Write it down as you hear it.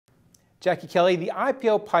Jackie, Kelley, the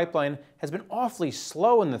IPO pipeline has been awfully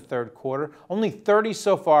slow in the third quarter, only 30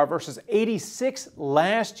 so far versus 86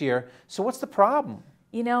 last year. So what's the problem?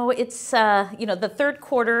 You know, it's, the third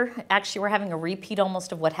quarter, actually we're having a repeat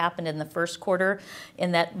almost of what happened in the first quarter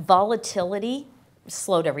in that volatility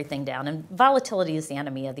slowed everything down. And volatility is the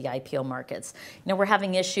enemy of the IPO markets. You know, we're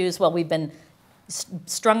having issues, well, we've been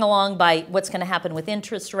strung along by what's going to happen with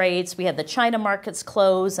interest rates. We had the China markets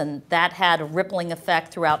close, and that had a rippling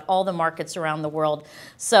effect throughout all the markets around the world.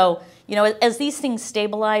 So, you know, as these things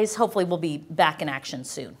stabilize, hopefully we'll be back in action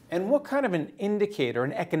soon. And what kind of an indicator,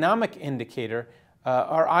 an economic indicator,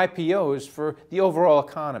 are IPOs for the overall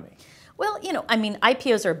economy? Well, you know, I mean,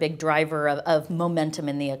 IPOs are a big driver of momentum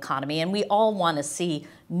in the economy, and we all want to see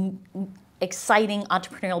exciting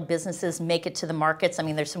entrepreneurial businesses make it to the markets. I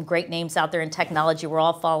mean, there's some great names out there in technology we're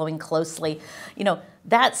all following closely. You know,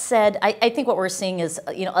 that said, I think what we're seeing is,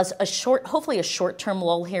 you know, hopefully a short-term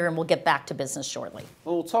lull here, and we'll get back to business shortly.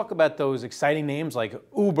 Well, we'll talk about those exciting names like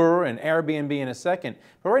Uber and Airbnb in a second.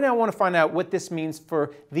 But right now I want to find out what this means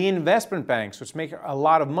for the investment banks, which make a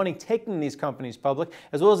lot of money taking these companies public,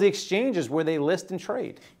 as well as the exchanges where they list and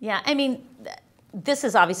trade. Yeah, I mean, this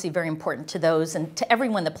is obviously very important to those and to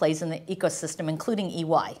everyone that plays in the ecosystem, including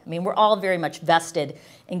EY. I mean, we're all very much vested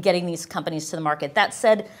in getting these companies to the market. That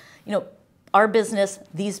said, you know, our business,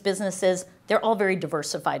 these businesses, they're all very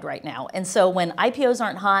diversified right now. And so when IPOs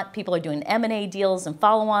aren't hot, people are doing M&A deals and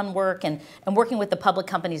follow-on work and working with the public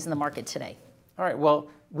companies in the market today. All right, well,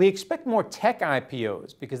 we expect more tech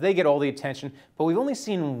IPOs because they get all the attention, but we've only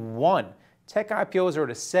seen one. Tech IPOs are at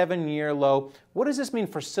a 7-year low. What does this mean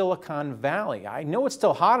for Silicon Valley? I know it's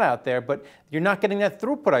still hot out there, but you're not getting that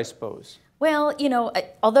throughput, I suppose. Well, you know,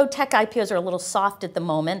 although tech IPOs are a little soft at the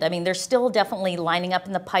moment, I mean, they're still definitely lining up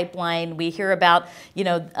in the pipeline. We hear about, you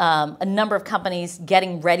know, a number of companies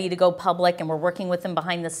getting ready to go public, and we're working with them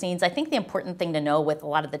behind the scenes. I think the important thing to know with a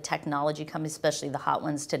lot of the technology companies, especially the hot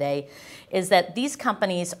ones today, is that these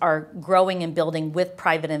companies are growing and building with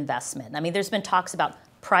private investment. I mean, there's been talks about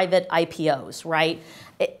private IPOs, right?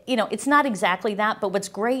 You know, it's not exactly that, but what's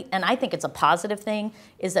great, and I think it's a positive thing,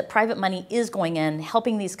 is that private money is going in,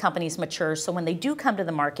 helping these companies mature, so when they do come to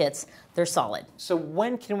the markets, they're solid. So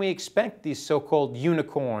when can we expect these so-called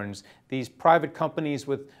unicorns, these private companies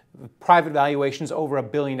with private valuations over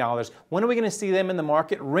 $1 billion? When are we going to see them in the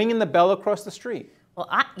market ringing the bell across the street? Well,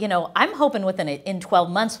 I'm hoping in 12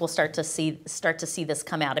 months we'll start to see this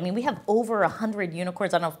come out. I mean, we have over 100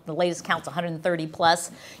 unicorns. I don't know if the latest count's 130 plus,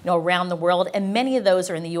 you know, around the world, and many of those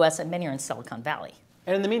are in the U.S. and many are in Silicon Valley.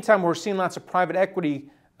 And in the meantime, we're seeing lots of private equity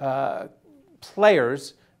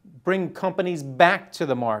players bring companies back to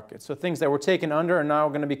the market. So things that were taken under are now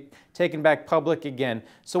going to be taken back public again.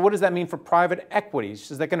 So what does that mean for private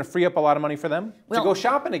equities? Is that going to free up a lot of money for them to go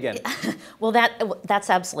shopping again? Well,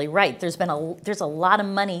 that's absolutely right. There's a lot of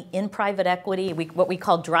money in private equity, what we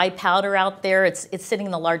call dry powder out there. It's sitting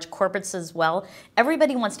in the large corporates as well.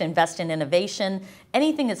 Everybody wants to invest in innovation.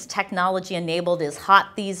 Anything that's technology enabled is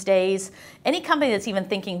hot these days. Any company that's even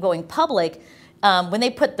thinking going public, when they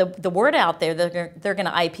put the word out there that they're going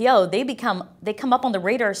to IPO, they come up on the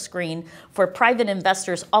radar screen for private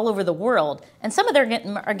investors all over the world, and some of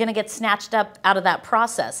them are going to get snatched up out of that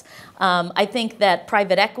process. I think that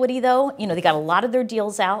private equity, though, you know, they got a lot of their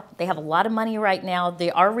deals out. They have a lot of money right now. They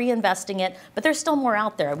are reinvesting it, but there's still more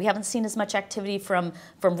out there. We haven't seen as much activity from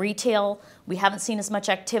retail. We haven't seen as much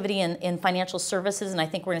activity in financial services, and I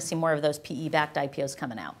think we're going to see more of those PE-backed IPOs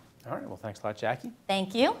coming out. All right. Well, thanks a lot, Jackie.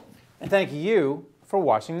 Thank you. And thank you for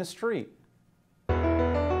watching The Street.